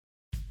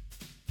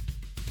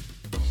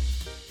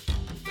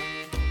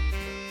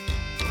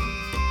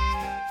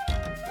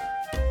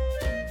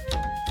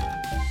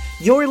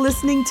You're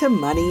listening to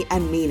Money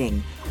and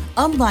Meaning,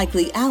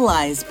 Unlikely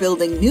Allies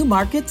Building New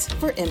Markets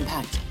for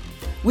Impact,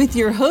 with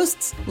your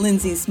hosts,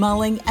 Lindsay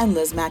Smalling and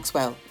Liz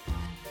Maxwell.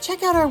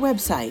 Check out our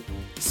website,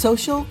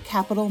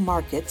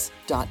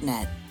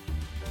 socialcapitalmarkets.net.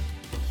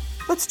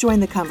 Let's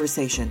join the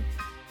conversation.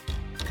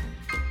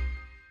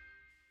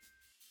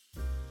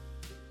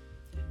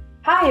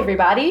 Hi,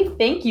 everybody.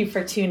 Thank you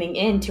for tuning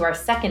in to our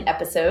second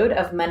episode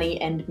of Money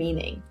and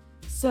Meaning.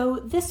 So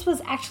this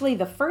was actually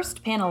the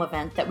first panel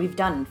event that we've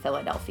done in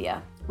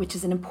Philadelphia, which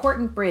is an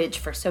important bridge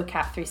for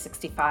SoCap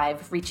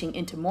 365 reaching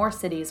into more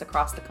cities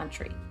across the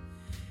country.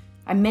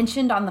 I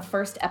mentioned on the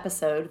first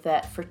episode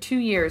that for 2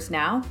 years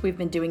now, we've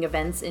been doing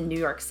events in New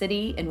York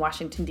City, in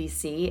Washington,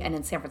 D.C., and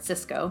in San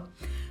Francisco.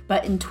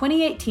 But in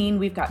 2018,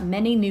 we've got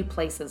many new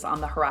places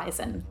on the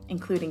horizon,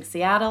 including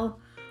Seattle,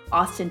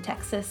 Austin,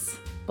 Texas,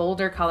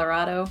 Boulder,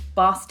 Colorado,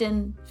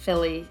 Boston,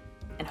 Philly,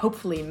 and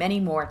hopefully many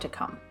more to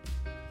come.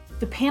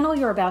 The panel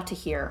you're about to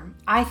hear,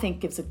 I think,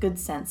 gives a good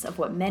sense of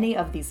what many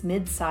of these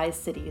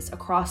mid-sized cities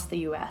across the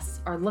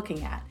U.S. are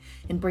looking at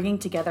in bringing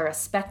together a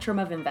spectrum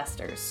of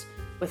investors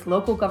with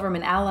local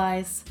government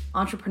allies,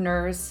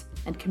 entrepreneurs,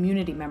 and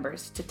community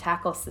members to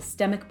tackle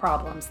systemic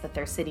problems that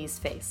their cities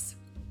face.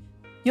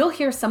 You'll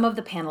hear some of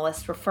the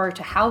panelists refer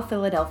to how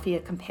Philadelphia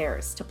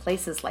compares to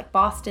places like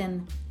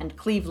Boston and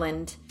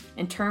Cleveland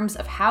in terms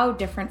of how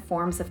different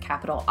forms of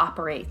capital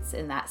operates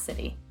in that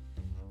city.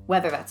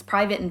 Whether that's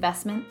private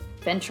investment,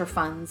 venture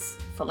funds,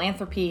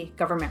 philanthropy,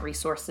 government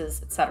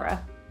resources,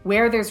 etc.,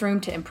 where there's room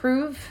to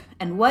improve,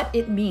 and what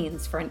it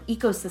means for an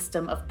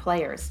ecosystem of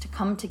players to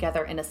come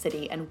together in a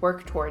city and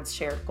work towards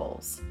shared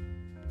goals.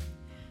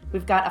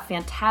 We've got a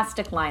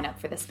fantastic lineup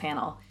for this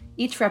panel,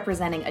 each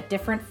representing a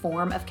different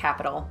form of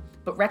capital,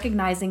 but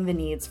recognizing the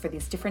needs for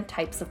these different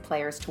types of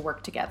players to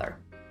work together.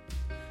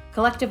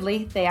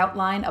 Collectively, they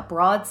outline a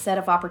broad set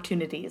of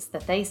opportunities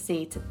that they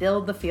see to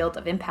build the field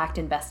of impact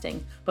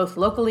investing, both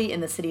locally in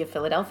the city of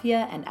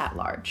Philadelphia and at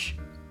large.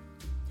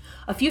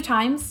 A few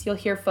times, you'll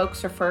hear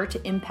folks refer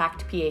to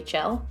Impact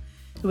PHL,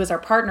 who is our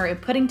partner in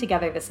putting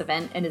together this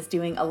event and is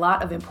doing a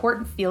lot of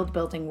important field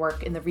building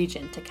work in the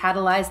region to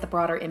catalyze the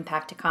broader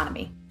impact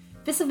economy.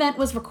 This event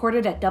was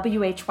recorded at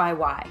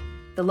WHYY,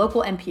 the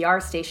local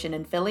NPR station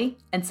in Philly,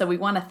 and so we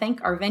want to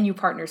thank our venue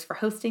partners for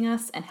hosting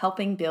us and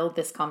helping build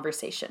this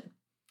conversation.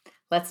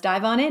 Let's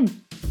dive on in.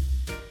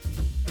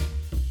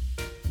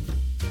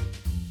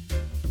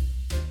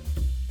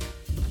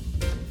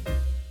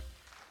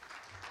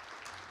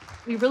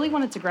 We really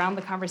wanted to ground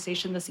the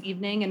conversation this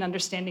evening in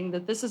understanding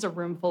that this is a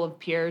room full of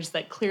peers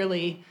that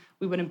clearly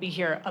we wouldn't be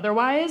here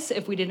otherwise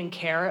if we didn't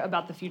care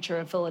about the future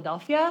of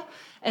Philadelphia.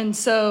 And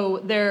so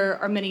there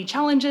are many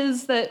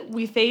challenges that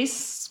we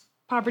face,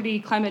 poverty,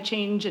 climate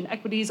change, and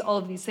equities, all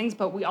of these things,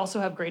 but we also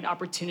have great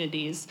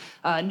opportunities,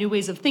 new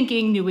ways of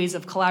thinking, new ways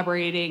of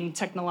collaborating,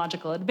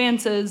 technological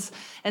advances,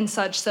 and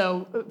such.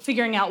 So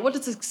figuring out what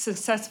does a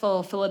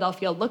successful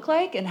Philadelphia look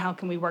like and how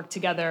can we work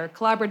together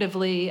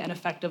collaboratively and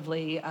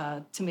effectively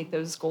to make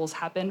those goals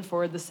happen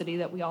for the city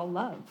that we all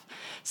love.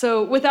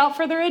 So without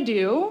further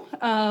ado,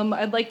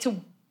 I'd like to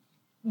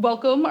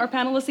welcome our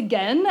panelists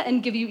again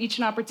and give you each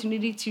an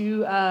opportunity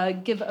to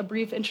give a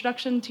brief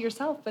introduction to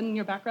yourself and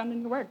your background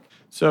and your work.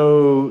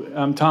 So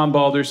I'm Tom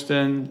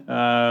Balderston.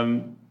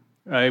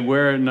 I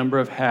wear a number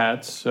of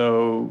hats.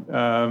 So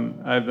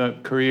I'm a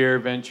career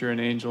venture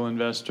and angel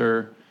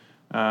investor.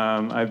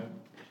 I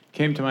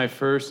came to my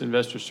first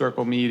Investor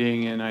Circle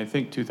meeting in, I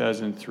think,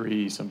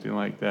 2003, something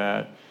like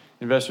that.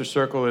 Investor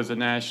Circle is a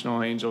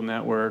national angel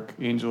network,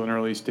 angel and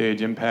early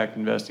stage impact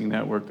investing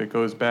network that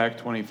goes back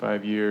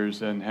 25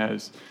 years and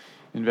has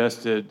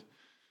invested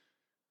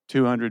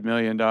 $200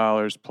 million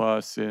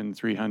plus in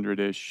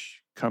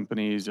 300-ish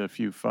companies, a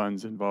few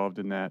funds involved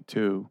in that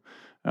too.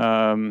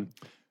 I'm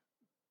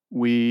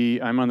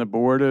on the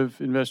board of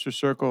Investor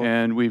Circle,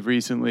 and we've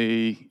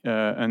recently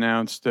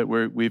announced that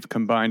we've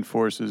combined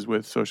forces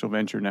with Social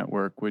Venture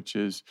Network, which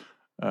is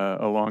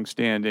a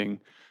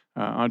longstanding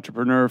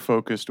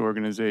entrepreneur-focused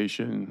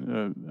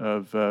organization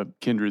of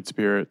kindred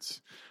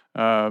spirits.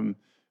 And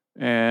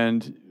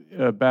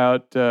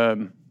about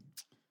 9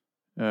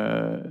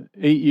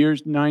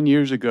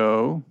 years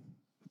ago,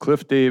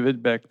 Cliff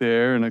David back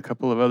there and a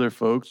couple of other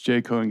folks,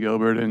 Jay Cohen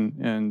Gilbert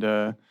and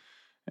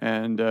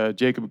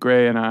Jacob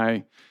Gray and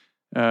I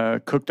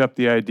cooked up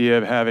the idea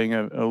of having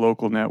a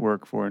local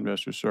network for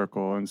Investor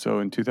Circle. And so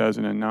in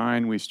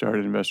 2009, we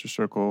started Investor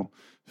Circle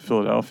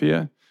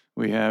Philadelphia.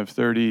 We have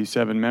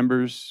 37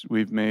 members.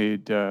 We've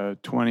made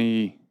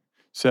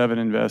 27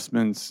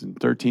 investments and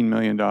 $13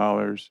 million.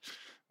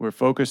 We're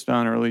focused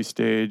on early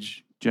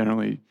stage,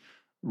 generally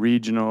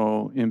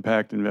regional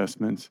impact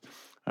investments.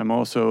 I'm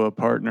also a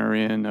partner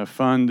in a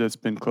fund that's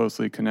been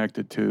closely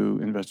connected to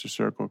Investor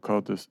Circle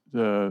called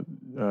the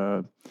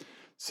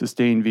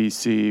Sustain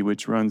VC,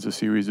 which runs a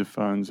series of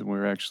funds, and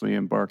we're actually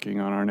embarking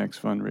on our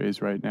next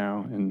fundraise right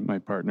now. And my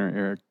partner,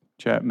 Eric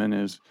Chapman,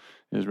 is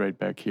right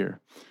back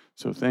here.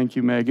 So thank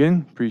you,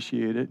 Megan.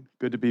 Appreciate it.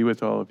 Good to be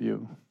with all of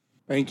you.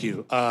 Thank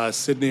you.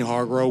 Sydney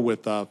Hargrove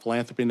with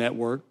Philanthropy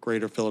Network,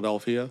 Greater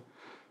Philadelphia.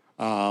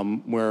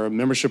 We're a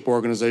membership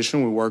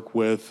organization. We work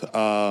with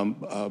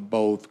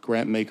both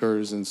grant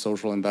makers and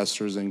social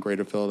investors in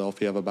Greater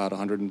Philadelphia. Have about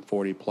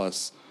 140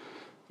 plus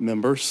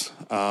members.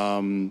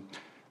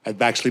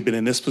 I've actually been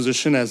in this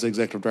position as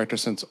executive director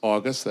since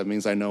August. That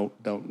means I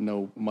don't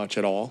know much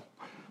at all.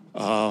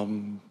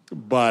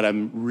 But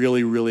I'm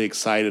really, really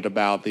excited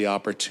about the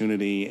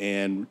opportunity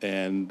and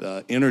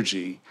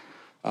energy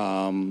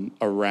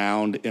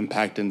around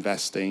impact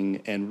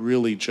investing and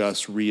really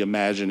just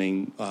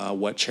reimagining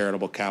what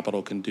charitable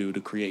capital can do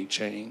to create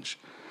change.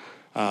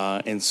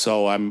 And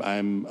so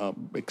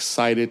I'm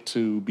excited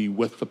to be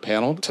with the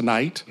panel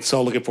tonight.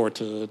 So looking forward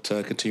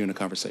to continuing the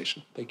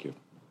conversation. Thank you.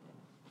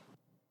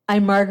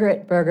 I'm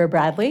Margaret Berger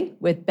Bradley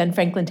with Ben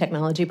Franklin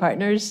Technology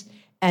Partners.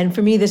 And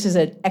for me, this is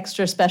an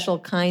extra special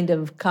kind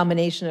of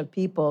combination of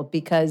people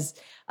because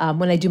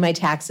when I do my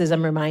taxes,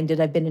 I'm reminded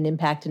I've been an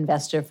impact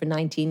investor for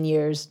 19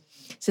 years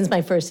since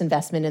my first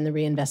investment in the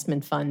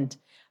reinvestment fund.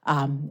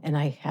 And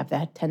I have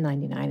that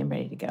 1099, I'm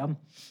ready to go,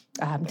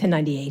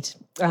 1098.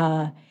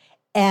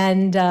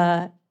 And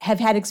have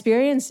had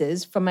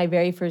experiences from my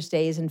very first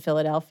days in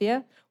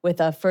Philadelphia with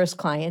a first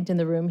client in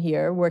the room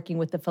here, working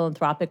with the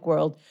philanthropic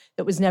world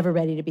that was never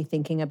ready to be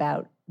thinking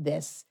about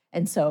this.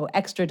 And so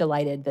extra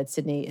delighted that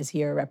Sydney is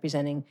here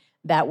representing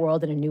that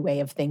world and a new way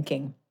of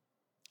thinking.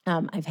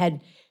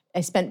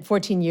 I spent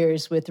 14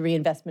 years with the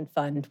Reinvestment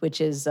Fund,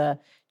 which is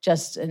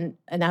just an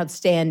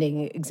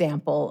outstanding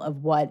example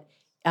of what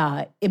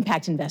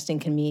impact investing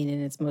can mean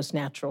in its most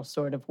natural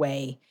sort of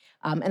way.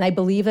 And I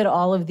believe that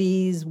all of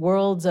these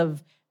worlds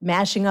of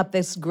mashing up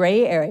this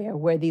gray area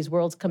where these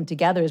worlds come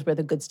together is where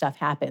the good stuff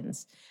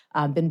happens.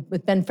 Been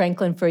with Ben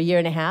Franklin for a year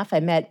and a half. I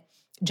met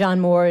John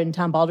Moore and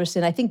Tom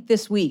Balderson, I think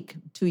this week,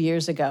 2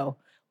 years ago,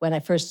 when I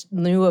first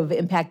knew of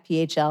Impact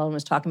PHL and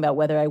was talking about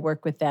whether I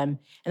work with them.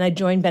 And I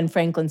joined Ben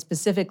Franklin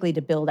specifically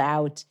to build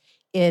out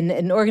in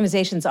an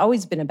organization that's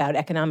always been about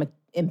economic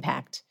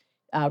impact,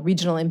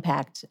 regional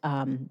impact,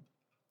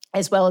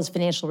 as well as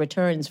financial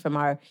returns from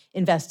our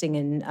investing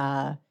in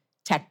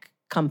tech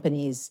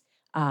companies.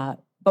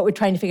 But we're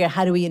trying to figure out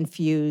how do we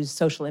infuse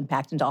social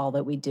impact into all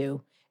that we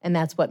do. And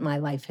that's what my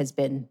life has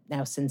been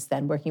now since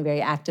then, working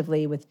very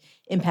actively with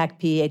Impact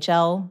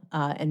PHL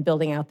and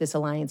building out this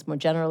alliance more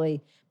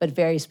generally, but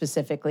very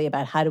specifically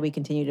about how do we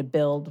continue to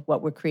build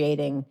what we're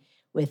creating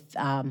with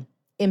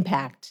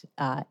impact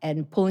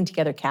and pulling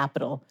together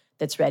capital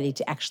that's ready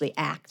to actually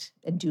act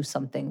and do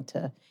something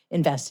to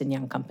invest in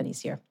young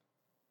companies here.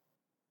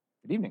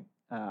 Good evening.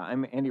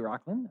 I'm Andy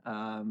Rocklin.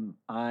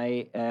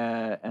 I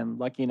am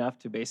lucky enough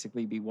to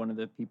basically be one of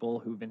the people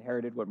who've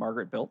inherited what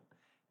Margaret built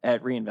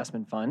at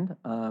Reinvestment Fund.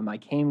 I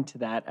came to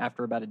that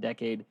after about a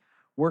decade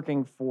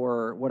working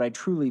for what I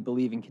truly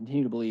believe and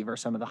continue to believe are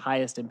some of the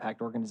highest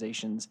impact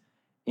organizations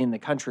in the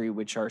country,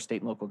 which are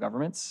state and local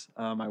governments.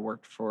 I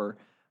worked for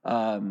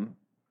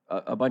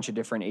a bunch of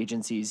different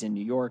agencies in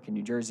New York and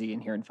New Jersey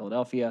and here in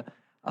Philadelphia,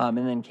 and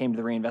then came to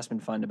the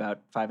Reinvestment Fund about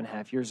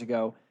 5.5 years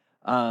ago.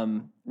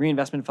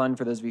 Reinvestment Fund,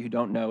 for those of you who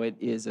don't know it,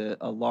 is a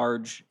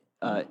large,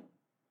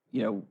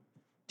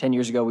 10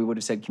 years ago, we would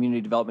have said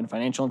community development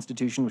financial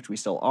institution, which we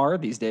still are.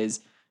 These days,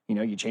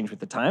 you change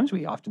with the times.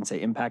 We often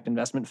say impact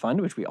investment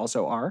fund, which we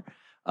also are.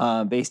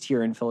 Based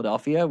here in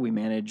Philadelphia, we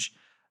manage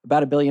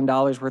about $1 billion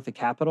worth of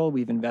capital.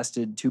 We've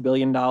invested $2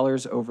 billion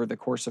over the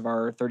course of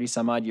our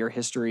 30-some-odd year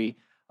history,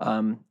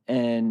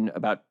 and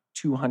about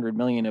 $200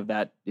 million of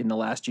that in the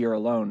last year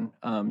alone.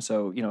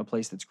 So, a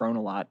place that's grown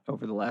a lot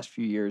over the last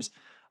few years.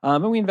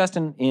 And we invest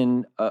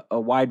in a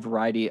wide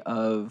variety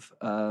of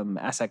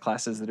asset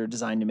classes that are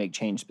designed to make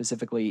change,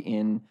 specifically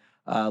in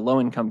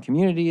low-income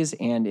communities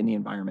and in the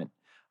environment.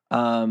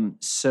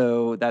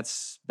 So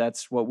that's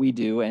what we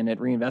do. And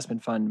at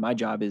Reinvestment Fund, my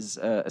job is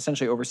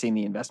essentially overseeing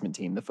the investment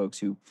team, the folks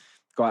who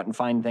go out and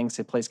find things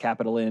to place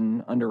capital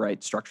in,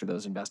 underwrite, structure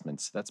those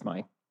investments. That's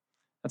my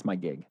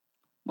gig.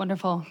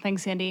 Wonderful.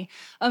 Thanks, Andy.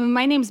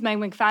 My name is Meg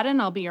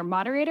McFadden. I'll be your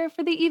moderator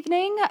for the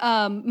evening.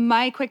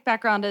 My quick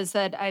background is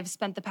that I've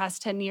spent the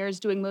past 10 years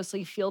doing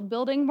mostly field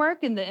building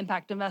work in the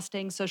impact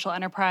investing, social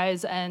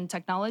enterprise, and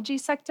technology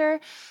sector.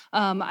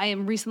 I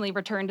am recently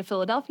returned to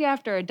Philadelphia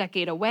after a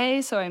decade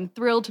away, so I'm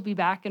thrilled to be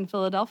back in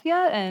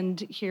Philadelphia and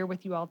here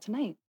with you all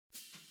tonight.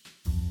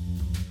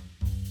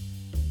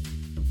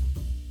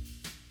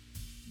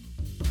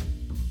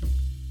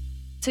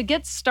 To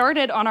get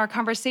started on our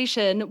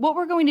conversation, what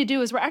we're going to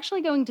do is we're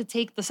actually going to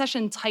take the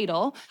session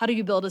title, How Do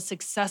You Build a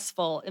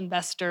Successful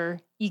Investor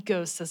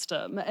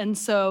Ecosystem? And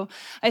so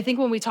I think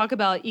when we talk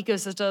about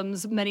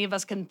ecosystems, many of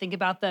us can think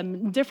about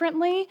them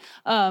differently.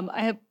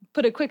 I have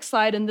put a quick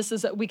slide, and this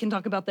is, we can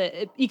talk about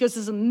the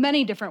ecosystem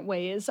many different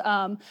ways,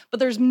 but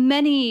there's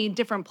many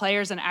different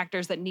players and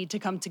actors that need to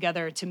come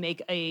together to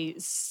make a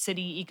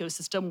city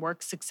ecosystem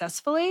work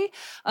successfully.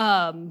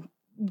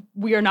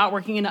 We are not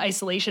working in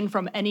isolation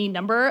from any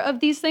number of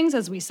these things.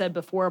 As we said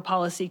before,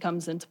 policy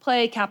comes into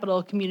play,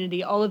 capital,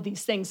 community, all of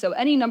these things. So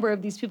any number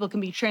of these people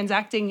can be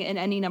transacting in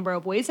any number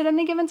of ways at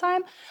any given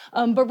time.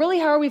 But really,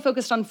 how are we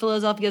focused on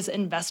Philadelphia's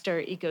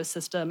investor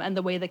ecosystem and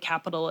the way the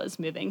capital is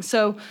moving?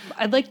 So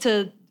I'd like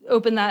to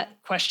open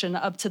that question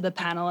up to the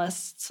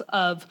panelists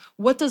of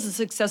what does a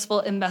successful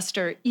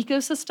investor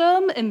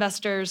ecosystem,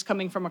 investors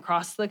coming from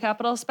across the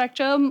capital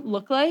spectrum,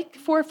 look like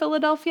for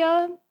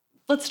Philadelphia?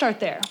 Let's start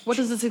there. What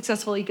does a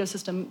successful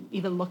ecosystem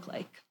even look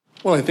like?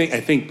 Well, I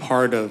think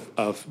part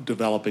of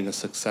developing a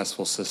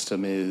successful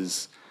system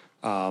is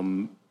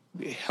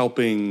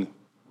helping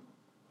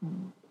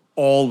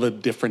all the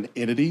different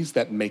entities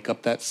that make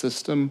up that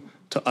system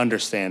to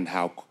understand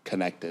how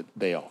connected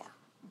they are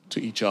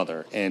to each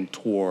other and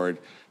toward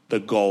the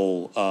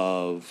goal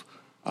of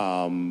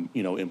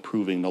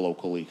improving the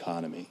local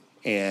economy.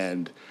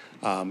 And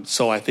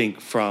so I think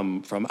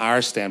from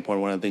our standpoint,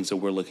 one of the things that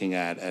we're looking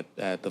at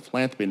the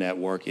Philanthropy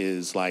Network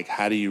is like,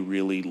 how do you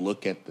really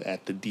look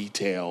at the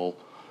detail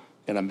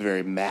in a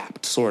very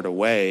mapped sort of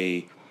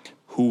way?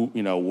 Who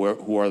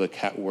are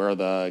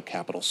the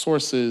capital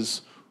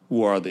sources?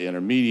 Who are the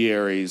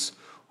intermediaries?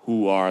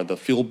 Who are the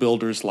field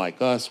builders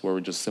like us, where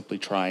we're just simply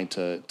trying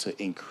to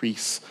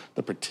increase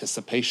the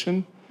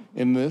participation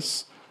in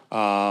this?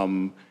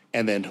 And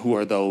then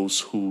what are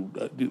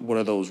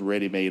those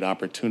ready-made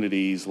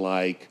opportunities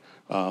like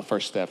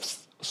First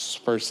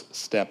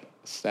Step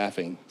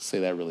Staffing? Say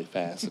that really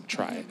fast and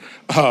try it.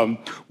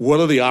 What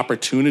are the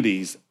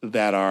opportunities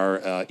that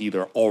are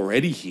either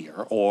already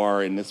here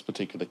or, in this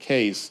particular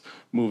case,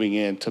 moving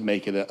in to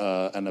make it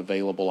an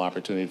available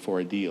opportunity for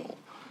a deal?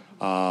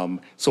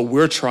 So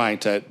we're trying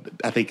to,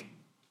 I think,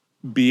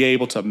 be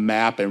able to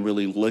map and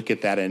really look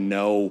at that and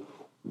know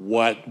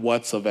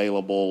what's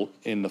available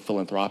in the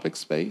philanthropic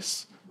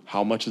space,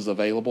 how much is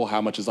available,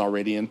 how much is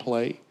already in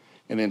play,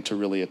 and then to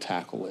really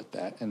tackle it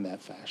in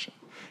that fashion.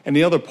 And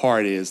the other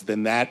part is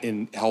then that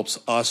helps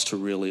us to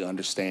really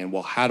understand,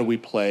 well, how do we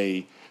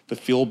play the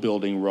field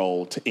building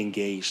role to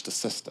engage the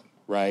system,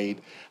 right?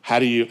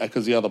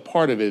 Because the other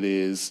part of it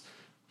is,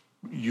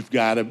 you've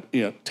got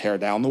to tear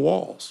down the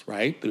walls,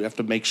 right? We have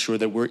to make sure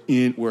that we're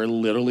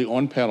literally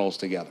on pedals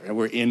together and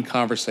we're in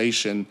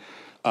conversation,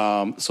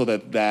 so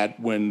that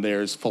when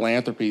there's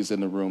philanthropies in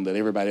the room, that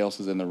everybody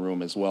else is in the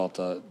room as well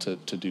to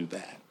do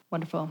that.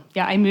 Wonderful.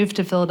 Yeah, I moved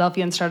to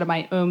Philadelphia and started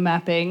my own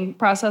mapping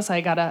process.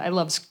 I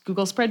love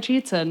Google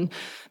spreadsheets and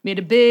made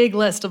a big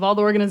list of all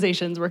the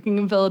organizations working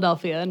in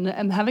Philadelphia, and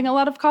I'm having a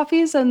lot of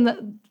coffees, and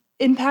the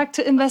impact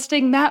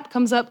investing map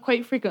comes up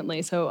quite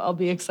frequently. So I'll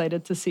be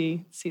excited to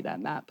see that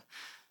map.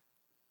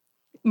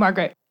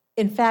 Margaret.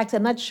 In fact,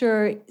 I'm not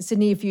sure,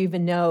 Sydney, if you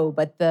even know,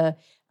 but the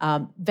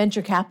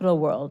venture capital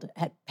world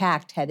at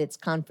PACT had its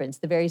conference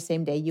the very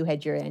same day you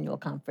had your annual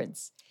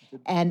conference.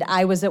 And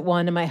I was at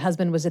one and my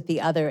husband was at the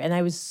other. And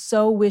I was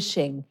so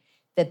wishing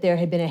that there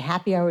had been a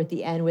happy hour at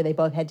the end where they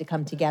both had to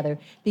come together,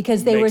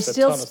 because they were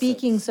still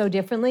speaking so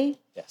differently.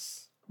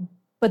 Yes.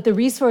 But the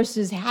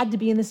resources had to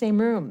be in the same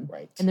room.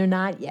 Right. And they're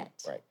not yet.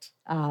 Right.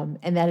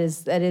 And that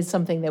is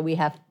something that we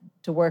have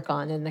to work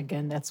on. And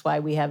again, that's why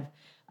we have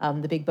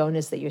the big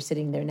bonus that you're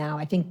sitting there now.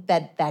 I think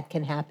that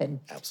can happen.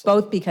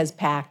 Absolutely. Both because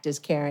PACT is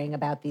caring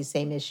about these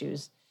same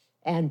issues,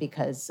 and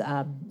because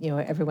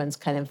everyone's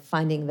kind of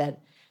finding that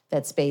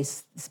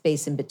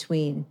space in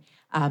between.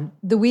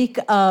 The week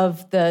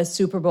of the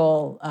Super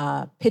Bowl,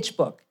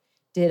 PitchBook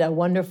did a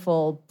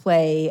wonderful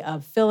play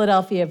of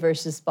Philadelphia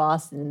versus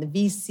Boston in the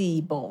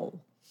VC Bowl.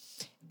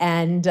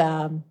 And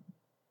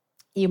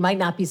you might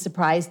not be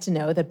surprised to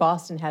know that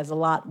Boston has a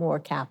lot more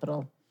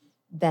capital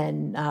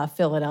than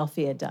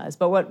Philadelphia does.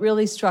 But what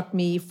really struck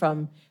me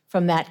from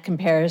that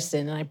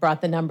comparison, and I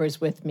brought the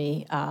numbers with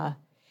me,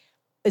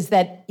 is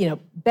that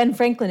Ben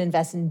Franklin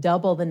invests in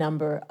double the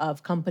number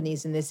of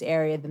companies in this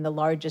area than the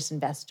largest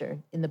investor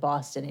in the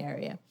Boston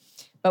area.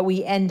 But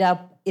we end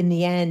up in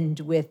the end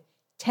with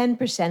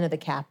 10% of the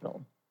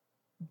capital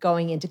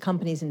going into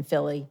companies in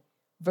Philly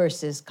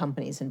versus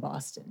companies in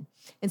Boston.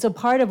 And so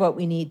part of what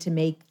we need to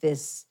make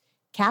this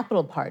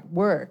capital part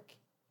work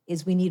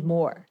is we need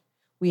more.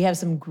 We have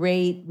some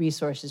great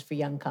resources for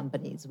young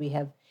companies. We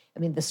have,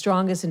 the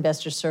strongest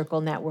investor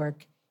circle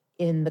network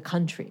in the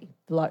country,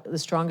 the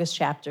strongest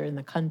chapter in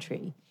the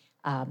country.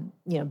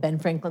 Ben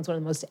Franklin's one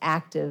of the most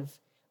active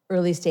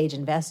early stage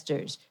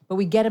investors, but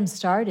we get them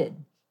started,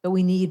 but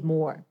we need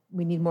more.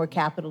 We need more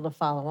capital to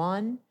follow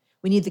on.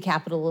 We need the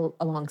capital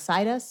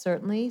alongside us,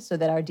 certainly, so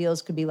that our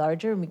deals could be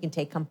larger and we can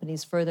take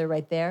companies further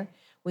right there.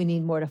 We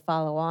need more to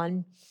follow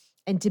on.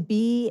 And to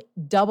be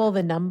double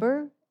the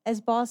number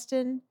as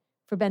Boston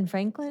for Ben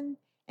Franklin,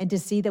 and to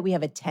see that we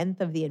have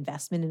 1/10 of the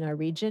investment in our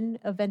region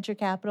of venture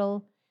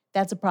capital,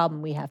 that's a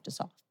problem we have to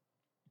solve.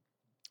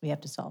 We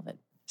have to solve it.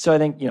 So I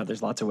think,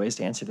 there's lots of ways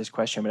to answer this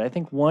question, but I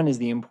think one is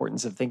the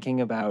importance of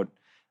thinking about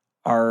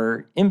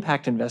our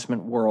impact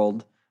investment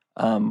world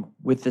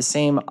with the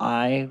same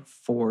eye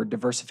for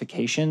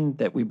diversification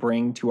that we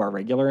bring to our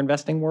regular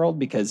investing world,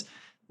 because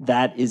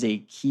that is a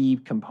key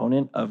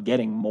component of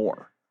getting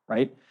more,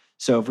 right?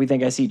 So if we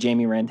think, I see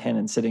Jamie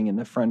Rantanen sitting in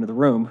the front of the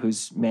room,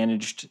 who's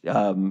managed,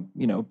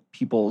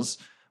 people's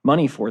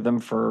money for them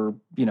for,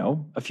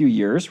 a few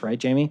years, right,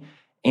 Jamie?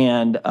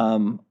 And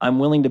I'm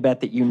willing to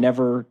bet that you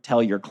never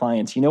tell your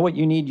clients, you know what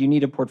you need? You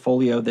need a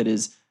portfolio that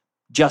is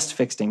just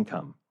fixed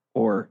income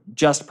or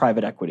just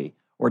private equity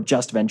or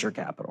just venture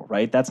capital,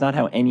 right? That's not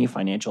how any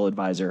financial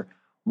advisor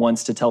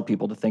wants to tell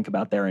people to think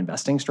about their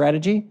investing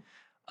strategy.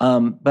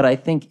 But I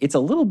think it's a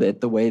little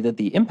bit the way that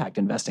the impact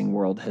investing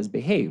world has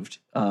behaved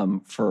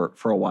for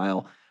a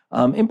while,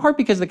 in part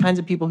because the kinds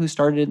of people who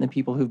started it and the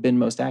people who've been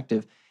most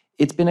active,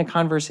 it's been a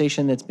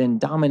conversation that's been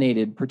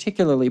dominated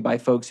particularly by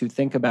folks who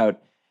think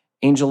about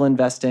angel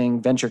investing,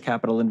 venture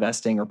capital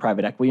investing, or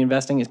private equity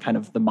investing as kind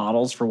of the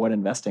models for what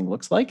investing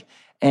looks like.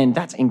 And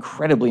that's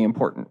incredibly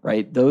important,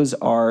 right? Those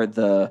are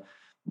the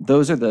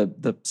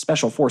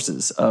special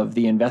forces of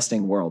the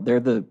investing world.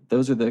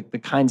 Those are the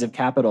kinds of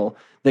capital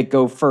that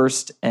go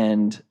first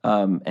and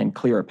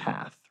clear a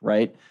path,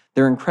 right?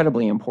 They're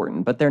incredibly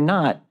important, but they're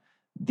not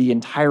the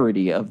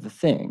entirety of the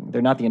thing.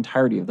 They're not the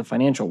entirety of the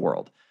financial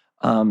world.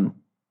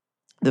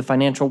 The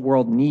financial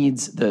world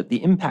needs,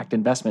 the impact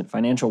investment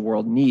financial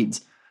world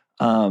needs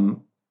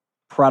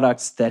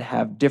products that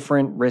have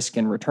different risk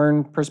and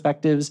return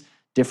perspectives,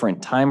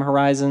 different time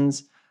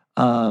horizons,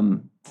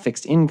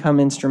 fixed income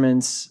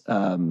instruments,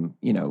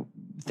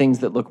 things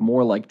that look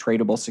more like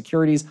tradable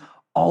securities,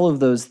 all of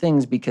those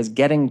things, because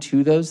getting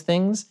to those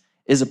things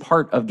is a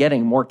part of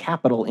getting more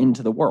capital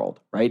into the world,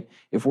 right?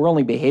 If we're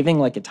only behaving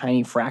like a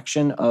tiny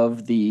fraction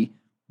of the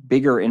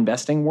bigger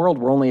investing world,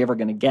 we're only ever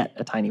going to get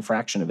a tiny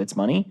fraction of its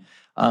money.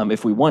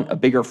 If we want a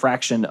bigger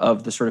fraction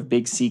of the sort of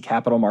big C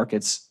capital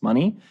markets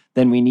money,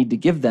 then we need to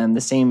give them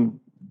the same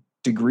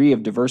degree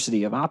of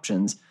diversity of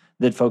options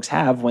that folks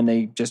have when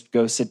they just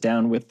go sit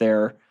down with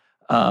their,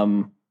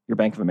 your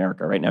Bank of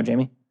America right now,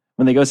 Jamie?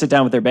 When they go sit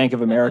down with their Bank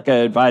of America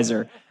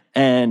advisor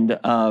and,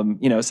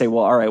 say,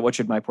 well, all right, what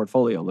should my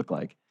portfolio look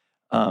like?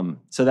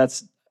 So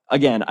that's,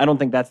 again, I don't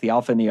think that's the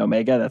alpha and the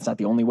omega. That's not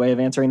the only way of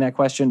answering that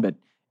question, but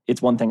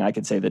it's one thing I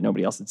could say that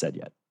nobody else had said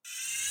yet.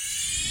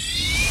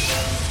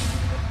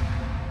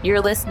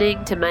 You're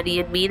listening to Money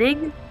and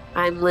Meaning.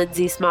 I'm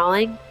Lindsay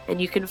Smalling,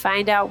 and you can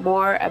find out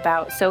more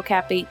about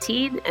SOCAP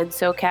 18 and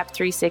SOCAP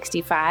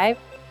 365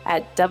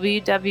 at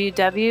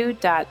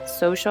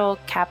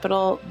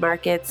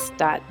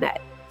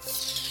www.socialcapitalmarkets.net.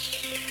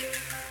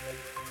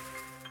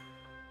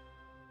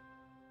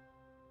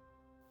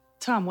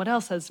 Tom, what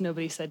else has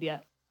nobody said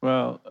yet?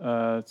 Well,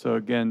 so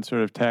again,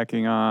 sort of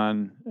tacking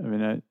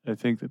on, I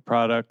think the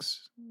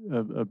products,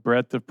 a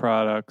breadth of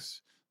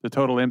products, the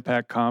Total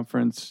Impact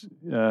Conference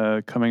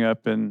coming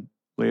up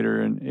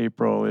later in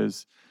April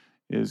is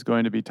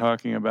going to be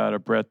talking about a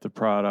breadth of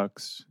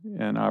products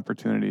and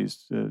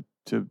opportunities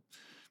to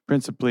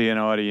principally an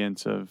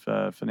audience of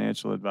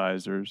financial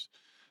advisors.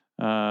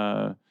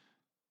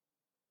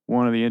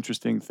 One of the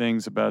interesting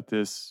things about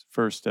this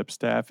First Step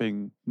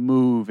Staffing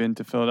move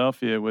into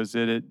Philadelphia was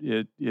that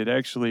it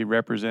actually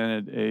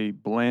represented a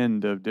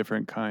blend of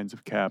different kinds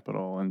of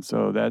capital, and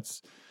so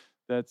that's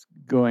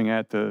going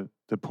at the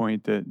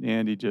point that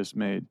Andy just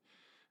made.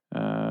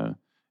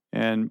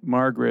 And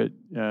Margaret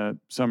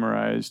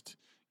summarized,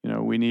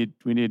 we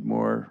need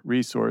more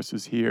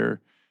resources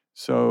here.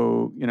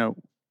 So,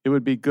 it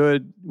would be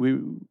good.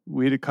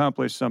 We'd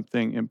accomplish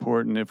something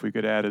important if we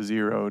could add a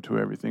zero to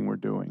everything we're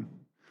doing.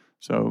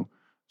 So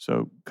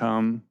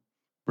come,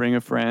 bring a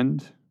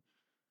friend,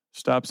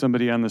 stop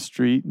somebody on the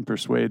street and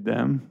persuade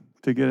them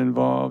to get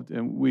involved.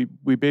 And we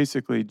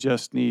basically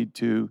just need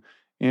to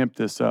amp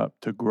this up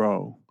to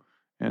grow.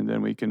 And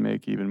then we can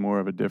make even more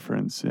of a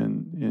difference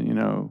in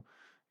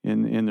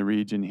the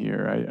region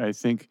here. I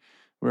think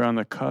we're on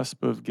the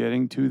cusp of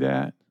getting to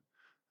that.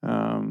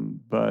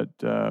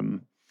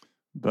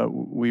 But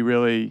we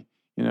really,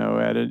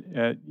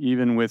 at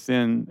even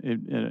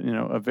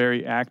within a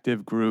very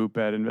active group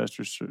at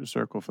Investor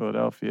Circle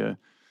Philadelphia,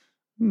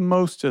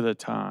 most of the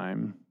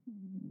time,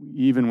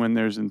 even when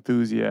there's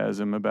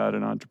enthusiasm about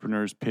an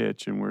entrepreneur's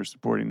pitch and we're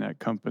supporting that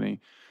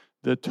company,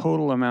 the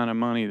total amount of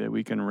money that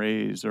we can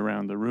raise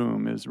around the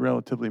room is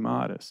relatively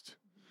modest.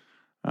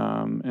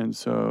 And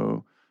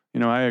so,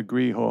 I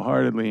agree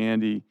wholeheartedly,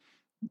 Andy.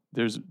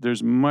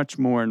 There's much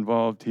more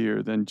involved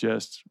here than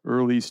just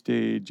early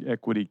stage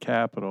equity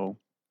capital.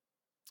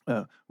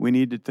 We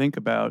need to think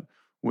about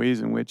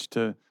ways in which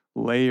to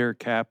layer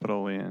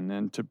capital in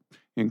and to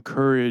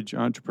encourage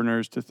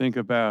entrepreneurs to think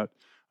about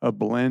a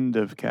blend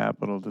of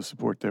capital to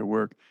support their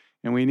work.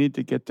 And we need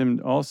to get them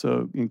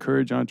also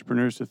encourage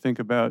entrepreneurs to think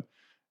about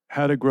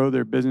how to grow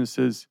their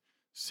businesses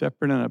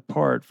separate and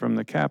apart from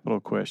the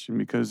capital question,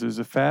 because there's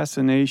a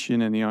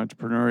fascination in the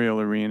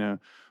entrepreneurial arena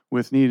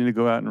with needing to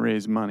go out and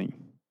raise money.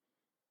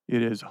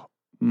 It is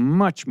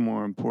much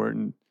more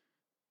important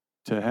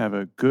to have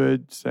a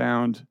good,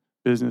 sound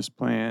business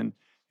plan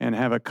and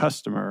have a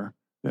customer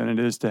than it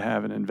is to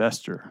have an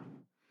investor.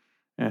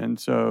 And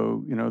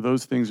so,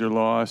 those things are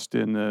lost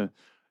in the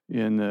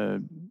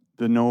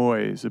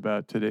noise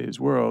about today's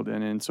world.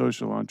 And in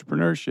social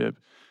entrepreneurship,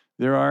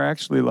 there are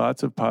actually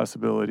lots of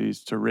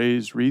possibilities to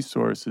raise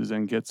resources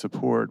and get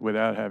support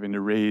without having to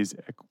raise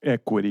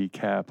equity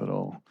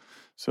capital.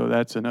 So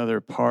that's another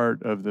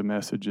part of the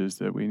messages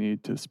that we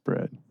need to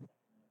spread.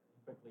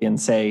 And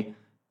say,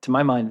 to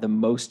my mind, the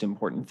most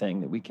important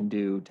thing that we can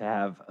do to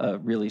have a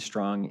really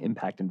strong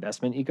impact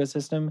investment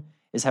ecosystem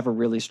is have a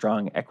really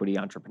strong equity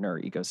entrepreneur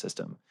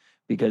ecosystem.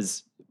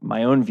 Because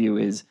my own view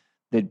is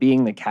that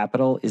being the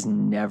capital is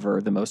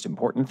never the most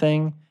important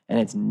thing, and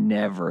it's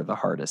never the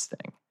hardest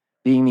thing.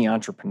 Being the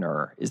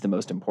entrepreneur is the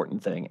most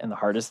important thing and the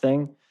hardest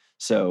thing.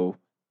 So,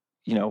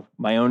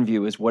 my own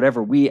view is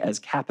whatever we as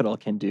capital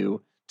can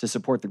do to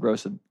support the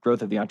growth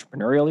of the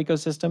entrepreneurial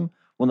ecosystem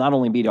will not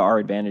only be to our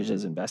advantage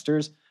as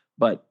investors,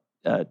 but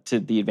to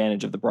the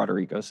advantage of the broader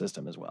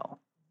ecosystem as well,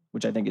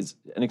 which I think is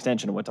an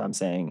extension of what Tom's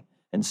saying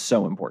and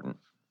so important.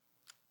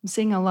 I'm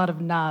seeing a lot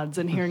of nods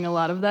and hearing a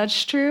lot of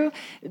that's true.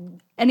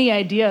 Any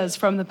ideas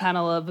from the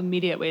panel of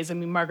immediate ways? I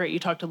mean, Margaret, you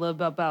talked a little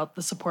bit about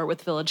the support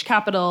with Village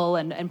Capital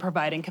and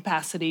providing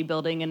capacity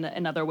building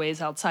in other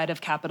ways outside of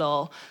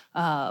capital.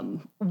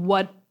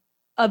 What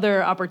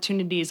other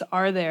opportunities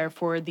are there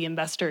for the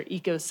investor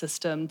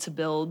ecosystem to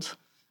build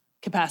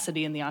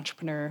capacity in the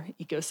entrepreneur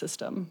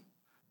ecosystem?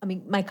 I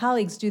mean, my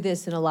colleagues do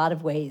this in a lot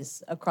of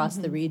ways across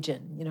the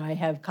region. I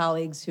have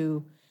colleagues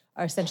who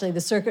are essentially the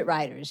circuit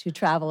riders who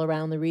travel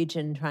around the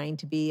region trying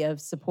to be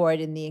of support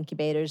in the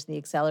incubators and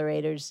the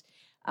accelerators.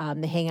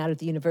 They hang out at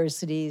the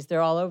universities.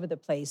 They're all over the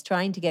place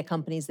trying to get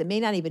companies that may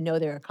not even know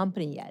they're a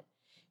company yet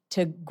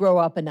to grow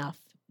up enough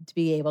to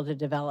be able to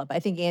develop. I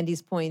think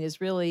Andy's point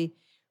is really,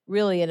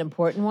 really an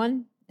important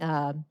one.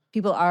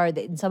 People are,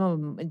 and some of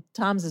them, and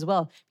Tom's as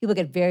well, people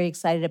get very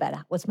excited about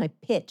what's my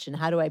pitch and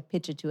how do I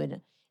pitch it to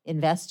an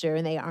investor,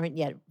 and they aren't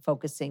yet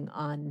focusing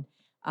on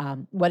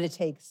what it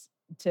takes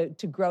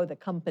to grow the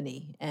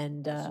company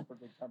and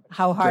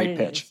how hard Great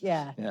it pitch. is.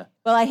 Yeah.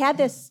 Well, I had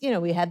this,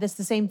 we had the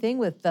same thing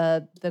with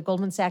the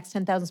Goldman Sachs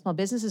 10,000 Small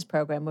Businesses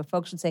program where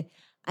folks would say,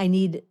 I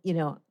need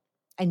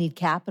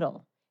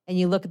capital. And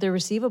you look at their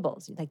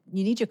receivables,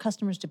 you need your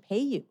customers to pay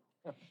you.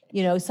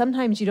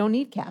 Sometimes you don't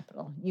need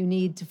capital. You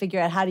need to figure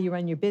out how do you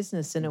run your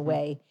business in a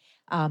way.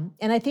 And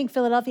I think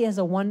Philadelphia has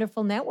a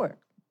wonderful network.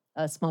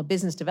 Small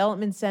business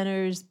development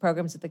centers,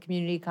 programs at the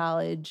community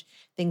college,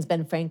 things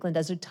Ben Franklin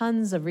does. There are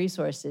tons of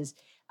resources.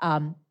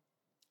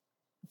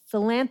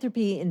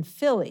 Philanthropy in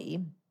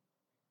Philly,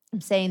 I'm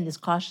saying this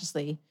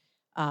cautiously,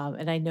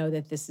 and I know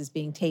that this is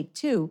being taped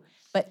too,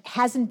 but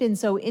hasn't been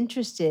so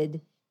interested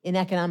in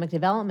economic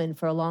development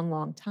for a long,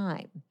 long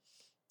time.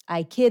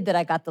 I kid that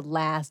I got the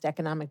last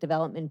economic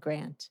development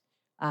grant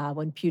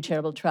when Pew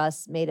Charitable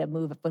Trust made a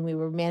move when we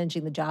were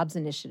managing the Jobs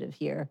Initiative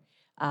here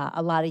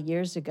a lot of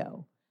years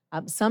ago.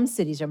 Some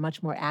cities are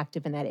much more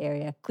active in that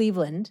area.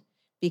 Cleveland,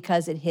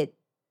 because it hit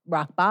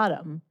rock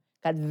bottom,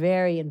 got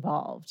very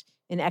involved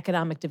in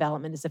economic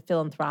development as a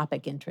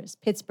philanthropic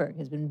interest. Pittsburgh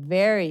has been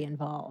very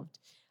involved.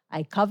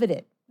 I covet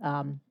it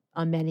on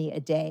many a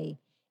day.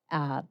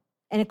 And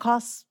it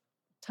costs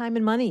time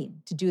and money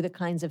to do the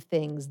kinds of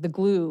things. The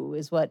glue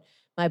is what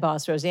my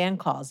boss Roseanne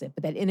calls it,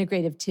 but that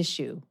integrative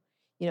tissue,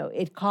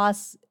 it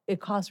costs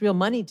real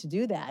money to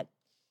do that.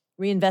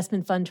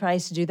 Reinvestment Fund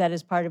tries to do that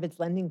as part of its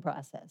lending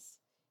process.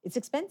 It's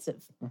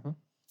expensive.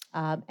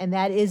 And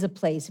that is a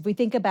place. If we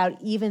think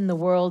about even the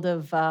world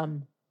of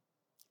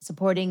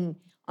supporting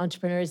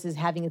entrepreneurs as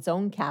having its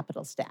own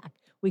capital stack,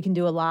 we can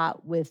do a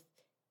lot with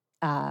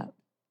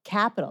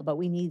capital, but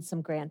we need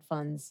some grant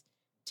funds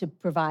to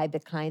provide the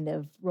kind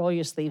of roll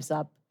your sleeves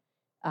up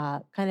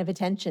kind of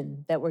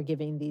attention that we're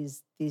giving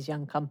these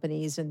young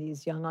companies and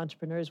these young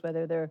entrepreneurs,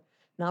 whether they're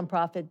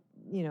nonprofit,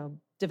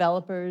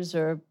 developers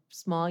or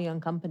small young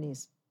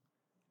companies.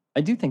 I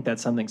do think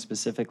that's something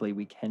specifically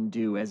we can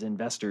do as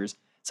investors.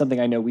 Something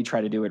I know we try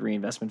to do at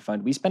Reinvestment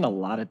Fund. We spend a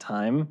lot of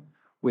time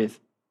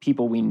with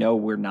people we know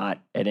we're not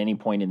at any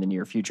point in the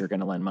near future going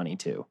to lend money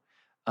to.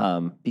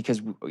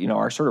 Because,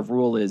 our sort of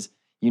rule is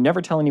you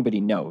never tell anybody,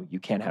 no,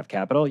 you can't have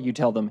capital. You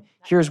tell them,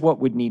 here's what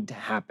would need to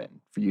happen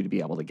for you to be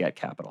able to get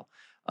capital.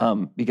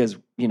 Because,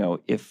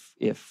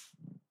 if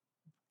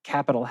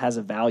capital has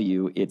a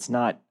value, it's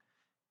not,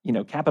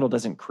 capital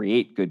doesn't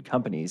create good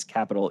companies.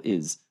 Capital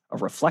is a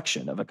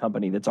reflection of a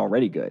company that's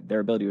already good. Their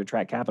ability to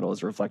attract capital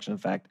is a reflection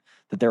of the fact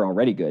that they're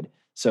already good.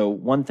 So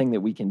one thing that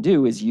we can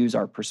do is use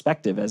our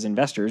perspective as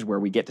investors where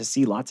we get to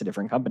see lots of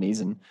different companies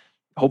and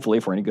hopefully,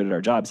 if we're any good at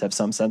our jobs, have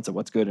some sense of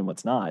what's good and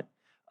what's not.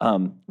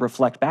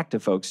 Reflect back to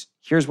folks,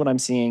 here's what I'm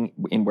seeing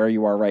in where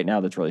you are right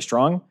now that's really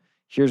strong.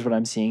 Here's what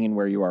I'm seeing in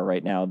where you are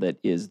right now that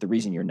is the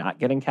reason you're not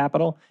getting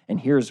capital. And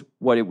here's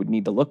what it would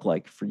need to look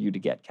like for you to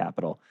get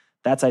capital.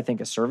 That's, I think,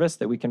 a service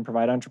that we can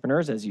provide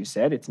entrepreneurs. As you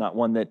said, it's not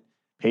one that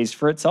pays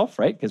for itself,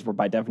 right? Because we're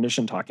by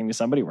definition talking to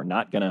somebody we're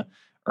not going to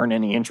earn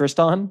any interest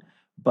on,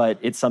 but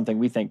it's something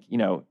we think,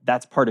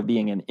 that's part of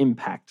being an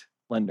impact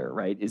lender,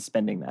 right? Is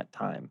spending that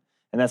time.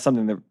 And that's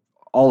something that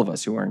all of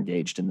us who are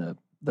engaged in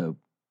the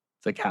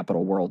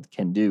capital world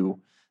can do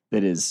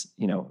that is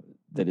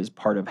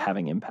part of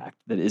having impact,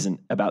 that isn't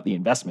about the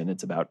investment.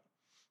 It's about,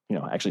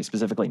 actually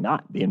specifically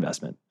not the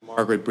investment.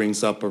 Margaret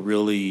brings up a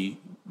really,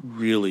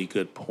 really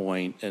good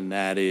point, and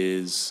that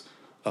is,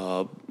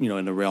 in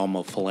the realm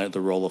of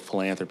the role of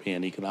philanthropy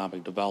and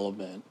economic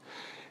development.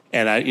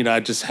 And I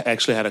just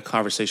actually had a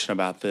conversation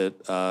about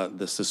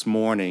this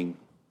morning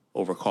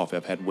over coffee.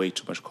 I've had way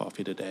too much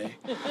coffee today.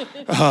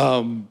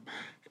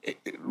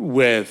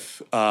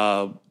 With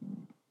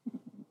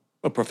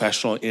a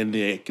professional in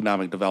the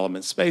economic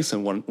development space.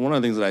 And one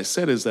of the things that I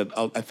said is that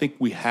I think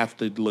we have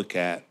to look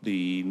at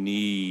the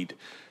need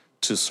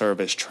to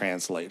serve as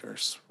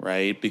translators,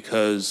 right?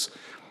 Because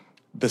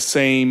the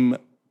same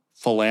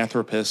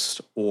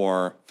philanthropist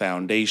or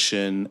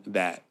foundation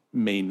that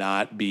may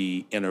not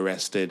be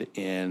interested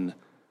in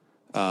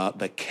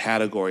the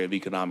category of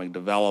economic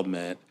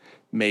development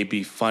may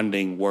be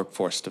funding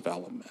workforce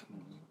development.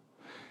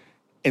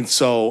 And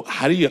so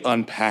how do you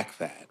unpack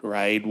that,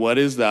 right?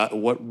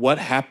 What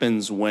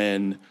happens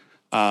when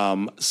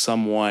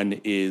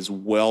someone is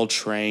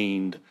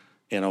well-trained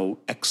in an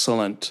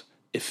excellent,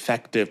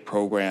 effective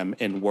program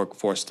in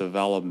workforce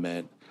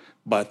development,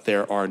 but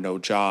there are no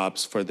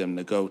jobs for them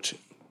to go to?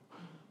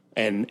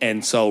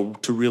 And so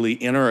to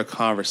really enter a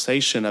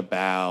conversation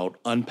about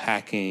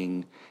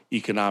unpacking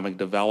economic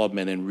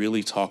development and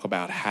really talk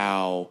about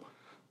how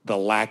the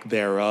lack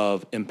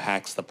thereof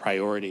impacts the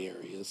priority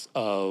areas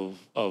of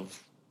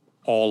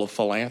all of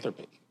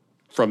philanthropy,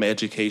 from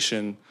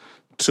education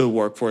to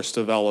workforce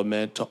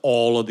development to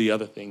all of the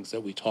other things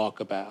that we talk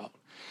about.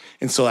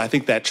 And so I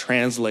think that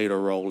translator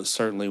role is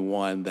certainly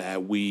one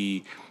that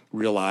we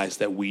realize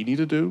that we need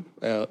to do,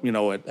 at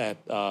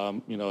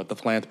the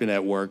Philanthropy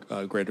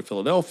Network, Greater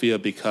Philadelphia,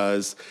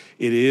 because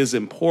it is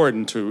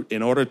important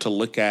in order to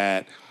look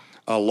at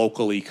a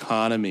local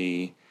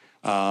economy,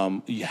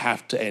 you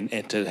have to,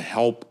 and to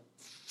help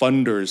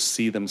funders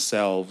see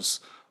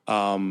themselves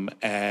see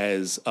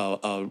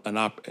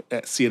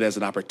it as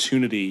an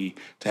opportunity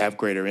to have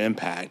greater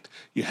impact,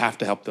 you have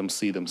to help them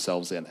see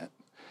themselves in it.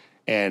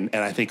 And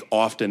I think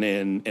often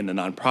in the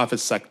nonprofit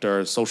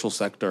sector, social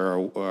sector,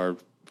 or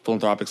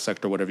philanthropic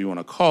sector, whatever you want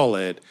to call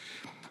it,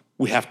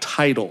 we have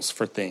titles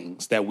for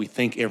things that we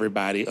think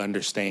everybody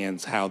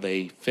understands how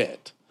they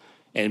fit.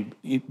 And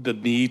the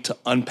need to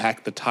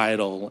unpack the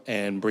title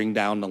and bring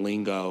down the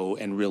lingo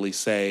and really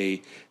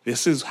say,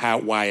 this is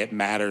why it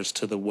matters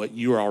to what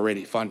you're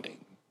already funding.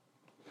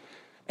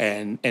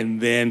 And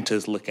then to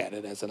look at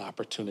it as an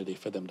opportunity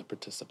for them to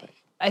participate.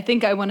 I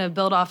think I want to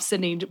build off,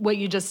 Sydney, what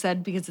you just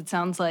said, because it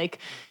sounds like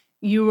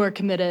you are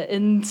committed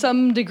in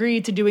some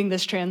degree to doing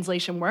this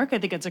translation work. I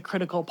think it's a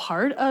critical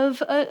part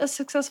of a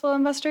successful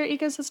investor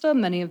ecosystem,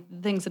 many of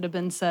the things that have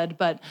been said,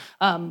 but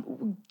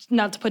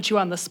not to put you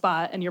on the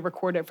spot, and you're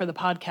recorded for the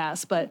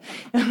podcast, but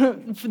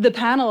for the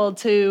panel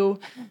to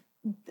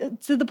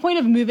the point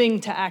of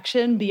moving to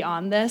action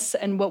beyond this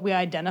and what we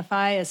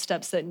identify as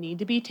steps that need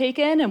to be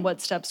taken and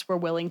what steps we're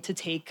willing to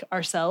take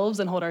ourselves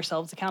and hold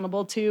ourselves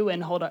accountable to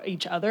and hold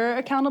each other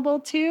accountable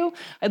to.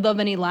 I'd love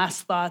any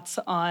last thoughts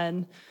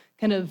on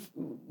kind of,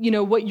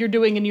 what you're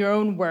doing in your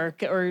own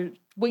work, or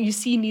what you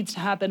see needs to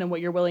happen and what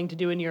you're willing to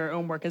do in your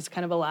own work as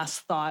kind of a last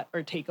thought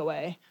or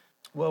takeaway.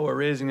 Well, we're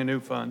raising a new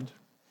fund,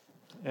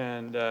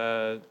 and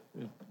we're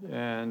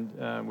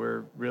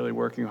really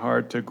working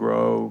hard to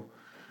grow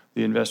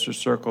the Investor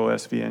Circle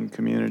SVN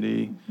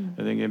community.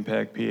 I think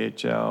Impact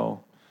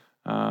PHL,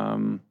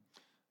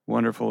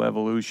 wonderful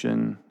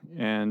evolution,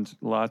 and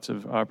lots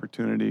of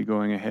opportunity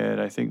going ahead.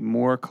 I think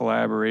more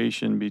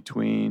collaboration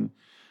between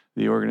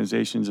the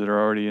organizations that are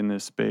already in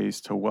this space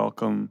to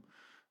welcome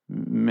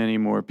many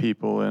more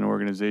people and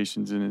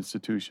organizations and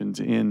institutions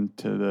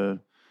under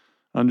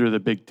the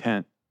big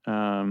tent.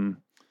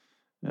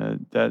 That's I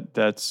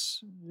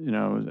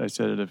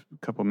said it a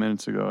couple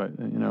minutes ago.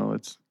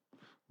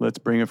 Let's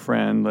bring a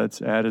friend.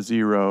 Let's add a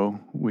zero.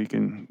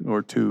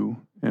 Or two,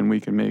 and we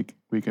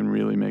can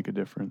really make a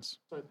difference.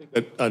 So I think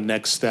that a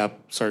next step,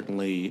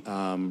 certainly,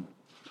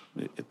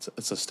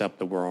 it's a step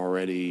that we're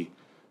already.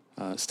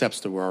 Steps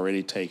that we're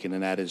already taking,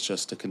 and that is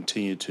just to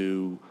continue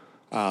to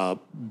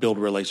build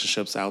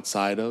relationships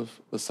outside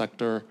of the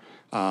sector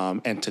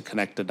and to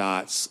connect the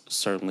dots,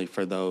 certainly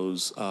for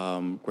those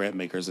grant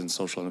makers and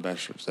social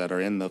investors that are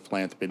in the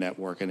Philanthropy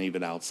Network and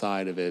even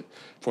outside of it,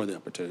 for the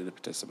opportunity to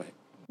participate.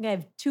 I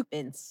have two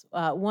commitments.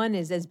 One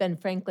is, as Ben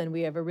Franklin,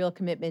 we have a real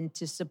commitment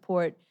to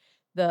support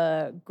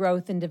the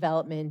growth and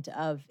development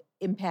of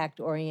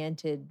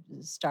impact-oriented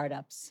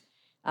startups.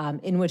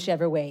 In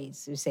whichever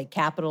ways, we say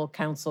capital,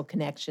 counsel,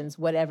 connections,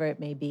 whatever it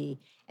may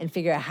be, and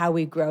figure out how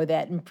we grow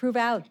that and prove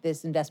out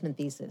this investment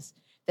thesis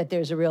that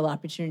there's a real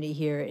opportunity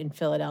here in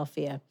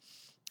Philadelphia.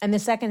 And the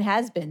second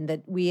has been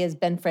that we as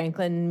Ben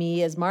Franklin,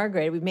 me as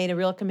Margaret, we've made a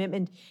real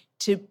commitment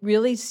to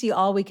really see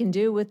all we can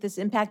do with this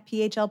Impact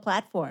PHL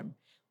platform.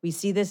 We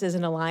see this as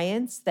an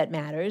alliance that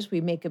matters. I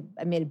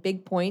made a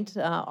big point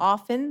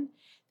often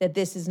that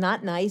this is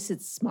not nice,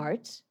 it's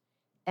smart,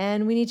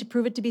 and we need to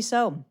prove it to be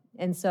so.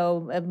 And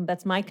so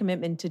that's my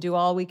commitment, to do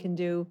all we can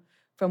do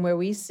from where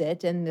we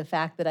sit, and the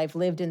fact that I've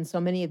lived in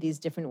so many of these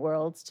different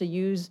worlds, to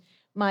use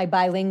my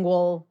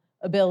bilingual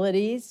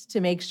abilities to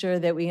make sure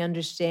that we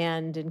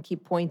understand and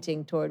keep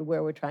pointing toward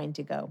where we're trying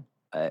to go.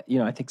 I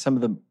think some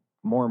of the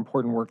more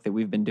important work that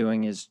we've been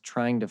doing is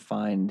trying to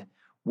find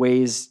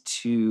ways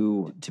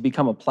to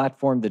become a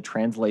platform that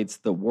translates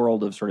the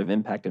world of sort of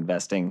impact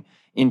investing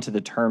into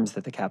the terms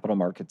that the capital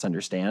markets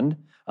understand,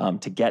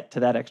 to get to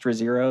that extra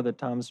zero that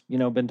Tom's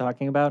been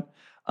talking about.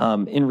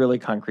 in really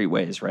concrete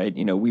ways, right?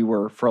 We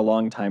were for a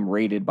long time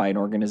rated by an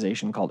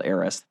organization called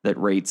ARIS that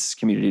rates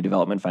community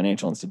development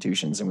financial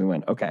institutions. And we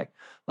went, okay,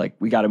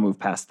 we got to move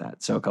past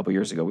that. So a couple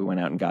years ago, we went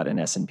out and got an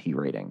S&P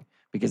rating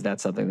because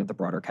that's something that the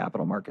broader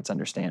capital markets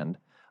understand.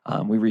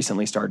 We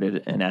recently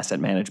started an asset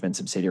management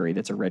subsidiary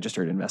that's a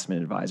registered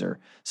investment advisor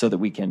so that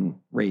we can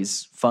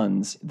raise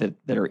funds that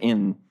are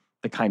in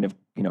the kind of,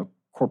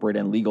 corporate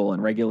and legal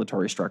and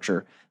regulatory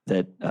structure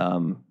that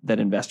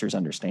investors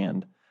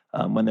understand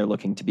when they're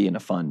looking to be in a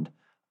fund.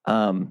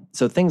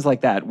 So things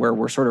like that, where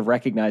we're sort of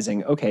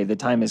recognizing, okay, the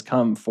time has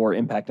come for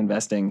impact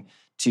investing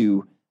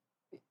to,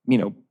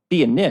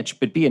 be a niche,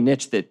 but be a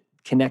niche that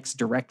connects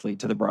directly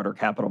to the broader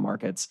capital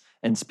markets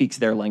and speaks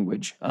their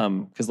language.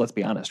 Because let's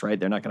be honest, right?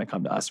 They're not going to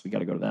come to us. We got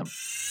to go to them.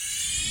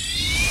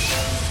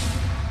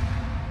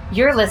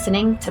 You're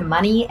listening to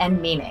Money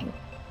and Meaning.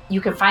 You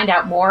can find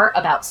out more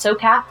about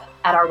SOCAP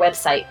at our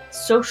website,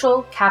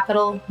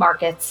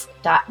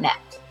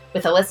 socialcapitalmarkets.net,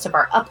 with a list of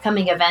our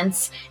upcoming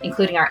events,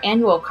 including our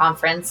annual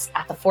conference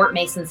at the Fort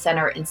Mason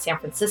Center in San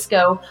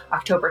Francisco,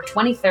 October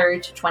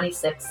 23rd to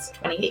 26th,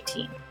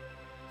 2018.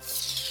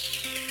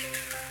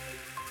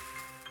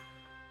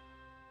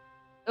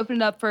 Open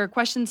it up for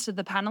questions to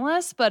the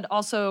panelists, but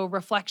also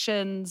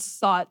reflections,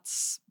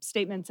 thoughts,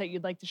 statements that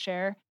you'd like to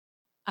share.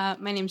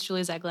 My name is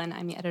Julie Zeglin.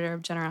 I'm the editor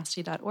of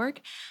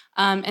generosity.org.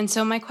 And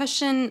so my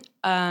question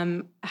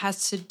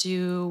has to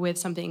do with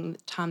something,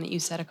 Tom, that you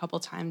said a couple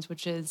times,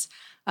 which is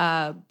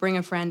bring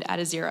a friend at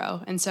a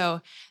zero. And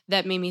so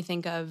that made me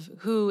think of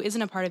who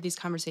isn't a part of these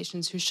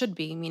conversations, who should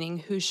be, meaning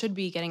who should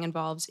be getting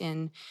involved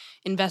in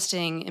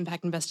investing,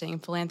 impact investing,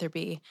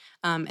 philanthropy.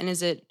 And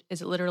is it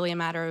literally a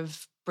matter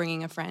of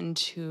bringing a friend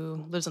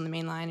who lives on the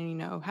main line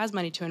and, has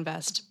money to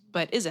invest,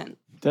 but isn't?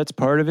 That's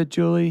part of it,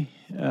 Julie.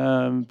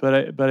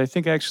 But I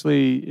think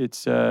actually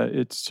it's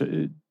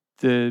the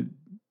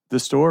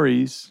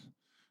stories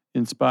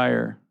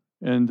inspire,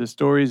 and the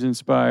stories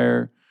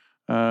inspire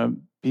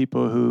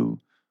people who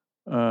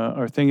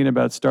are thinking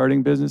about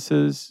starting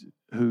businesses,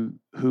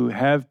 who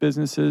have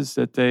businesses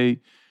that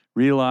they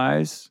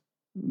realize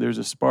there's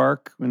a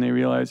spark when they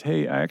realize,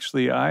 hey,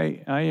 actually,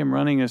 I am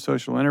running a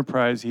social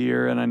enterprise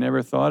here, and I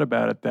never thought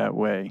about it that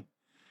way.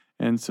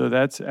 And so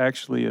that's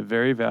actually a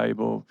very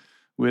valuable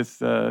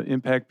with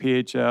Impact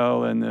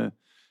PHL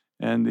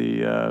and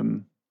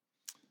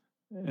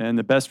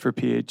the Best for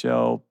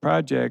PHL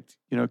project.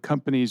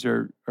 Companies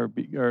are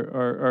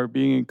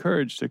being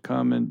encouraged to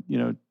come and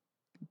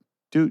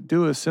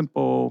do a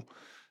simple,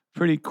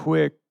 pretty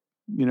quick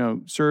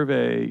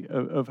survey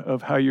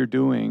of how you're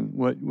doing,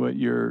 what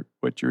your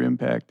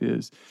impact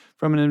is.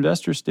 From an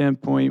investor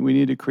standpoint, we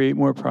need to create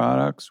more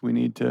products. We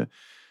need to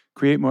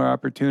create more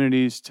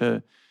opportunities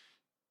to.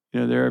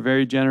 There are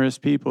very generous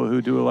people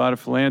who do a lot of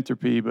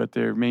philanthropy, but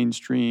they're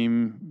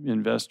mainstream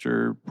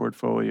investor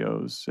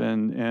portfolios.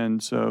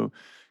 And so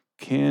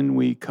can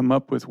we come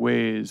up with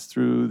ways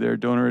through their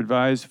donor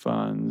advised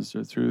funds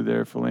or through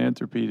their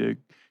philanthropy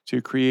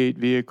to create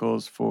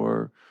vehicles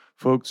for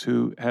folks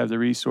who have the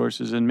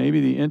resources and maybe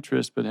the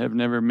interest, but have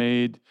never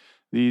made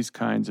these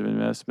kinds of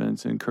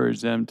investments, encourage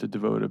them to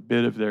devote a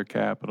bit of their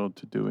capital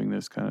to doing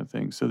this kind of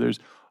thing. So there's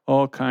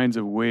all kinds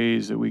of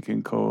ways that we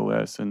can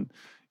coalesce and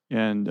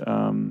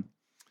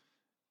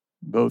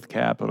both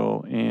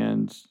capital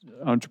and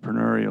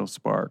entrepreneurial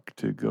spark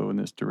to go in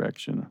this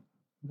direction.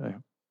 Is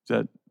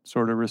that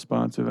sort of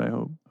responsive, I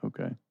hope?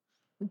 Okay.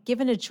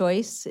 Given a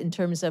choice in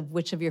terms of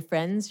which of your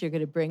friends you're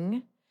going to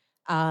bring,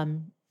 I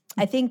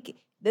think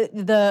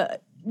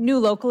the New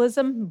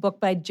Localism, book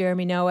by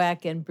Jeremy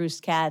Nowak and Bruce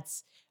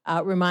Katz,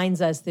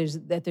 reminds us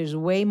that there's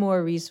way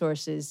more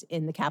resources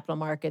in the capital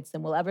markets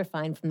than we'll ever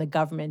find from the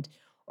government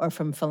or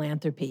from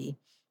philanthropy.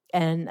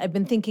 And I've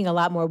been thinking a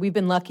lot more. We've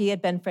been lucky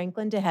at Ben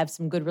Franklin to have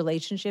some good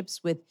relationships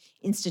with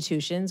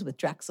institutions, with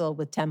Drexel,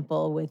 with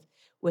Temple,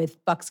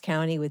 with Bucks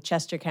County, with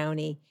Chester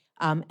County.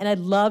 And I'd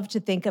love to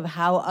think of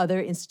how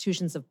other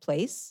institutions of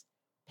place,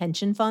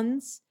 pension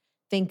funds,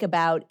 think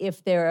about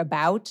if they're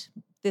about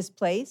this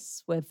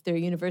place with their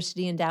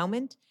university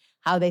endowment,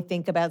 how they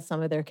think about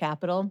some of their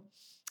capital.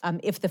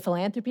 If the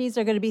philanthropies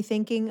are going to be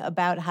thinking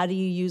about how do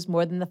you use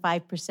more than the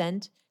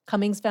 5%.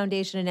 Cummings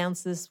Foundation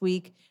announced this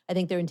week, I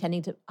think they're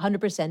intending to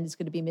 100% is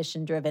going to be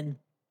mission driven.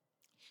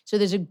 So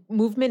there's a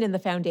movement in the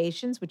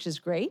foundations, which is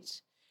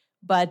great,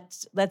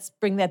 but let's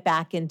bring that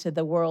back into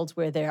the world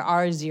where there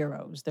are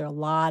zeros. There are a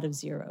lot of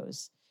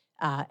zeros,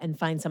 and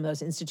find some of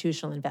those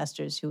institutional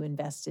investors who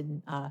invest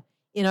in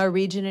our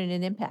region and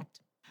in impact.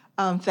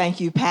 Thank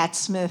you, Pat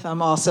Smith.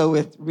 I'm also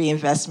with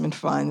Reinvestment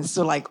Funds,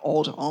 so like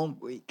Old Home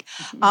Week.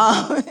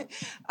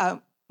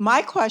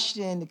 My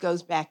question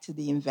goes back to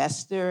the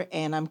investor,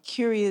 and I'm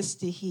curious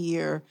to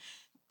hear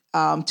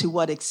to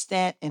what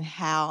extent and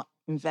how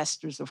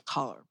investors of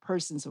color,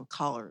 persons of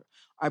color,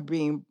 are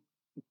being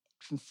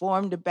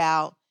informed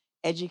about,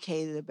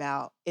 educated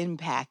about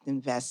impact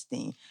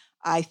investing.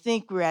 I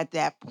think we're at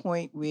that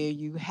point where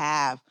you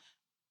have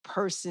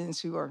persons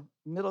who are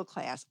middle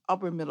class,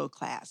 upper middle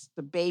class,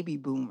 the baby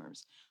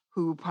boomers,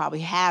 who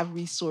probably have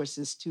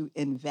resources to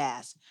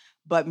invest.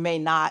 but may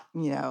not,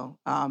 be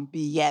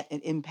yet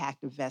an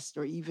impact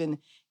investor, or even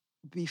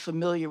be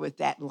familiar with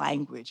that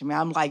language. I mean,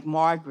 I'm like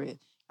Margaret.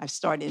 I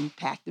started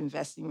impact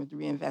investing with the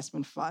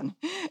Reinvestment Fund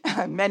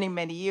many,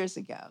 many years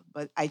ago.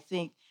 But I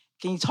think,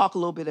 can you talk a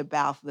little bit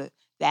about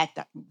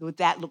what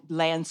that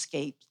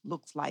landscape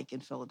looks like in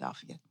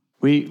Philadelphia?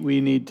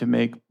 We need to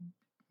make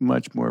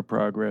much more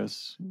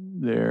progress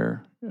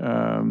there.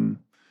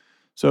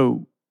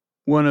 So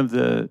one of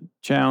the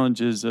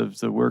challenges of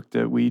the work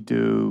that we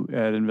do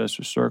at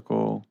Investor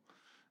Circle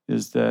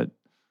is that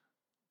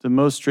the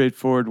most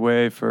straightforward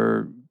way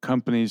for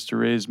companies to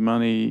raise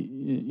money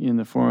in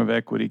the form of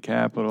equity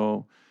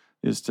capital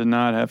is to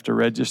not have to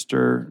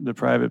register the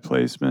private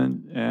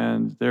placement,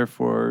 and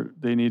therefore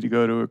they need to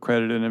go to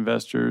accredited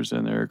investors,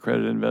 and there are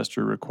accredited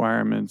investor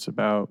requirements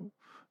about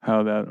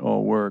how that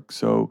all works.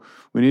 So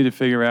we need to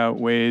figure out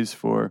ways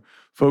for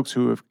folks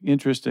who have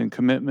interest and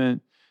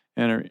commitment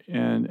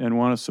and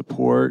want to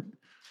support,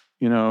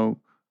 if,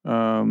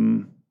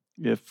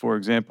 for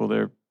example,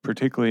 they're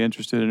particularly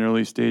interested in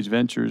early stage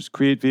ventures,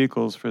 create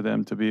vehicles for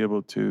them to be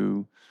able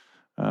to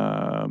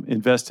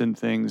invest in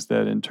things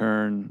that in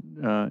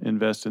turn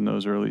invest in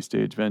those early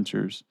stage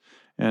ventures.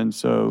 And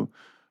so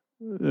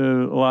a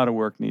lot of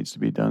work needs to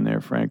be done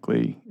there,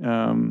 frankly,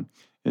 in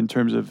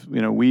terms of,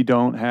 we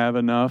don't have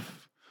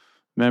enough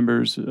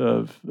members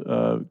of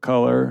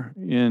color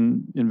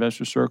in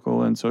Investor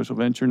Circle and Social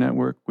Venture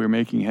Network. We're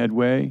making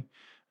headway.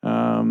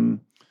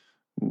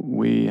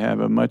 We have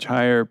a much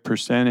higher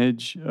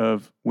percentage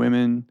of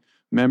women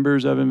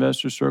members of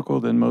Investor Circle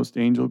than most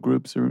angel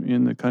groups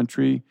in the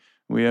country.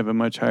 We have a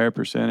much higher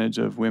percentage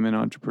of women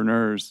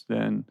entrepreneurs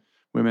than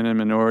women and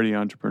minority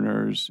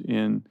entrepreneurs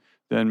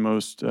than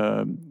most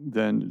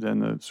than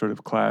the sort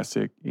of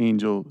classic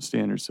angel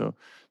standards. So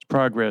it's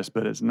progress,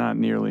 but it's not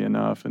nearly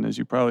enough. And as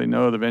you probably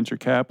know, the venture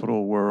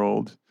capital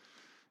world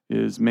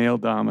is male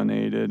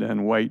dominated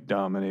and white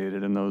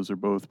dominated, and those are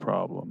both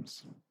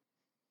problems.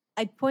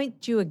 I'd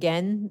point you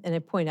again, and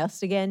I'd point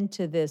us again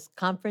to this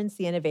conference,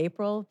 the end of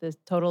April, the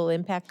Total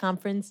Impact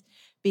Conference,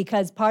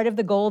 because part of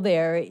the goal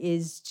there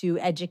is to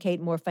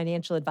educate more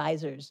financial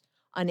advisors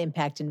on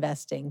impact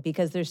investing,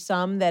 because there's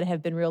some that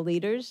have been real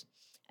leaders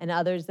and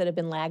others that have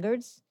been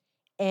laggards.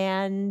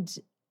 And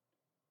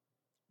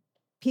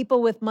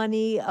people with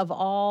money of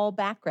all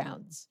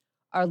backgrounds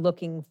are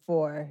looking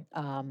for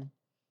an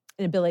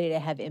ability to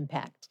have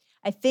impact.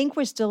 I think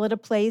we're still at a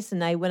place,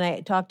 and when I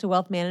talk to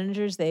wealth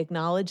managers, they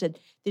acknowledge that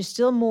there's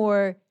still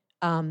more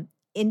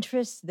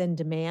interest than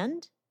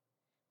demand,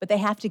 but they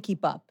have to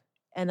keep up.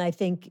 And I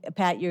think,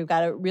 Pat, you've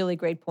got a really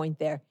great point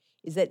there,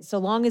 is that so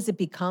long as it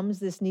becomes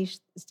this niche,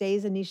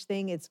 stays a niche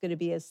thing, it's going to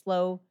be as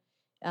slow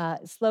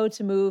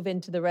to move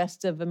into the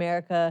rest of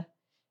America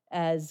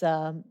as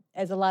a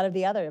lot of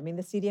the other. I mean,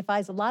 the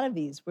CDFIs, a lot of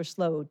these were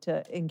slow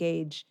to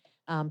engage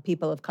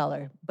people of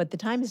color, but the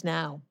time is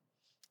now.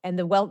 And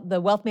the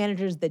wealth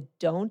managers that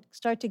don't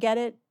start to get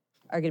it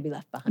are going to be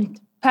left behind.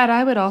 Pat,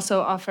 I would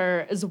also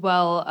offer as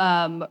well,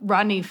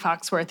 Rodney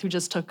Foxworth, who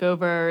just took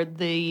over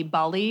the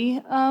Bali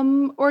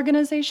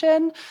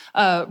organization,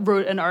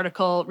 wrote an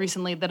article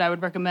recently that I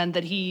would recommend,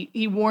 that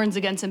he warns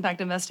against impact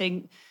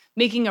investing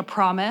making a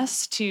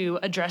promise to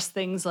address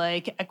things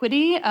like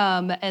equity,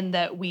 and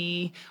that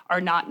we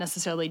are not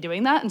necessarily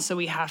doing that. And so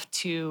we have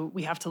to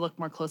look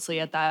more closely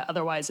at that.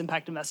 Otherwise,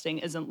 impact investing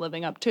isn't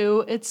living up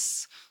to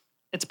its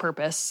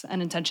purpose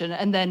and intention.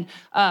 And then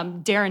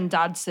Darren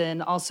Dodson,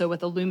 also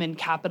with Illumin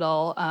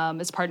Capital,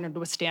 is partnered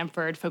with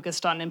Stanford,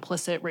 focused on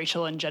implicit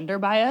racial and gender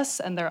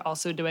bias. And they're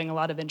also doing a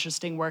lot of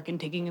interesting work in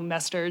taking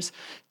investors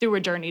through a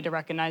journey to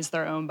recognize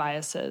their own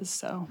biases.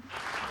 So.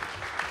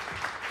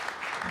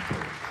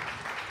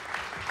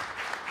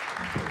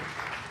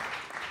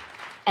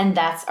 And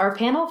that's our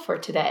panel for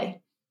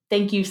today.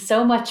 Thank you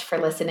so much for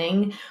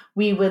listening.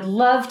 We would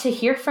love to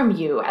hear from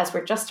you as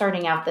we're just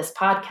starting out this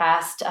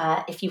podcast.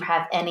 If you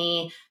have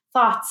any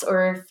thoughts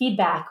or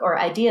feedback or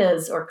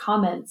ideas or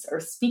comments or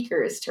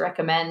speakers to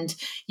recommend,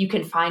 you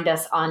can find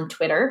us on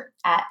Twitter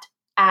at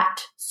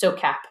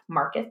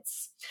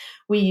SoCapMarkets.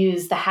 We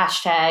use the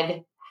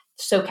hashtag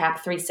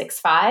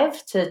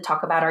SoCap365 to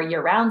talk about our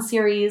year-round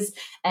series,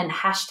 and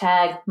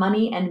hashtag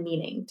Money and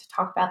Meaning to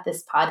talk about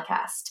this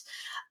podcast.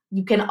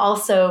 You can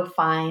also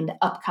find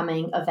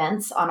upcoming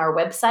events on our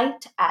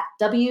website at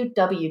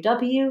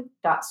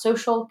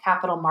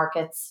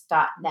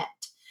www.socialcapitalmarkets.net.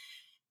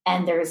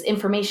 And there's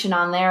information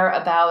on there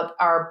about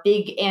our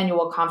big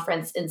annual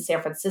conference in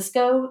San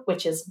Francisco,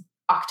 which is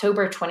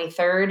October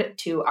 23rd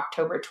to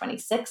October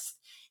 26th.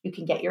 You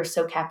can get your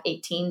SoCap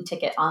 18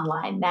 ticket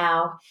online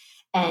now.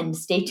 And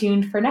stay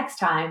tuned for next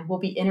time. We'll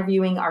be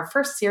interviewing our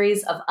first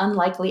series of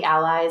unlikely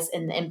allies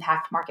in the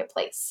impact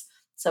marketplace.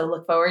 So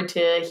look forward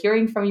to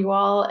hearing from you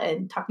all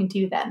and talking to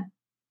you then.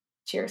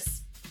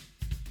 Cheers.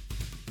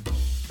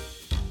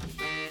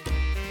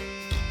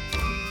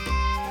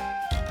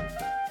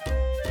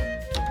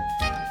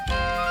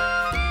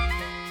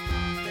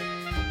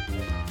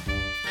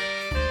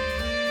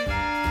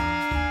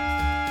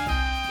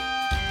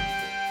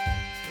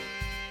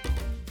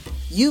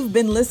 You've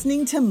been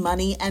listening to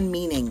Money and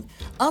Meaning,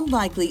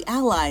 Unlikely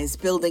Allies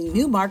Building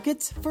New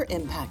Markets for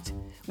Impact,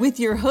 with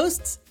your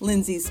hosts,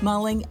 Lindsay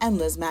Smalling and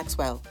Liz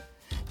Maxwell.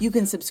 You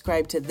can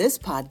subscribe to this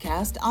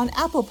podcast on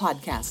Apple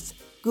Podcasts,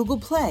 Google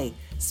Play,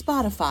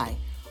 Spotify,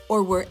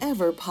 or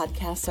wherever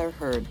podcasts are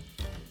heard.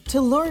 To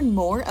learn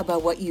more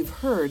about what you've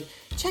heard,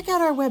 check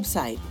out our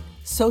website,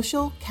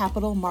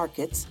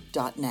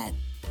 socialcapitalmarkets.net.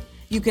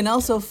 You can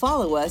also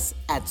follow us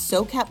at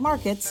SoCap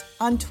Markets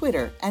on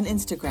Twitter and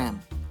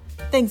Instagram.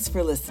 Thanks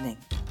for listening.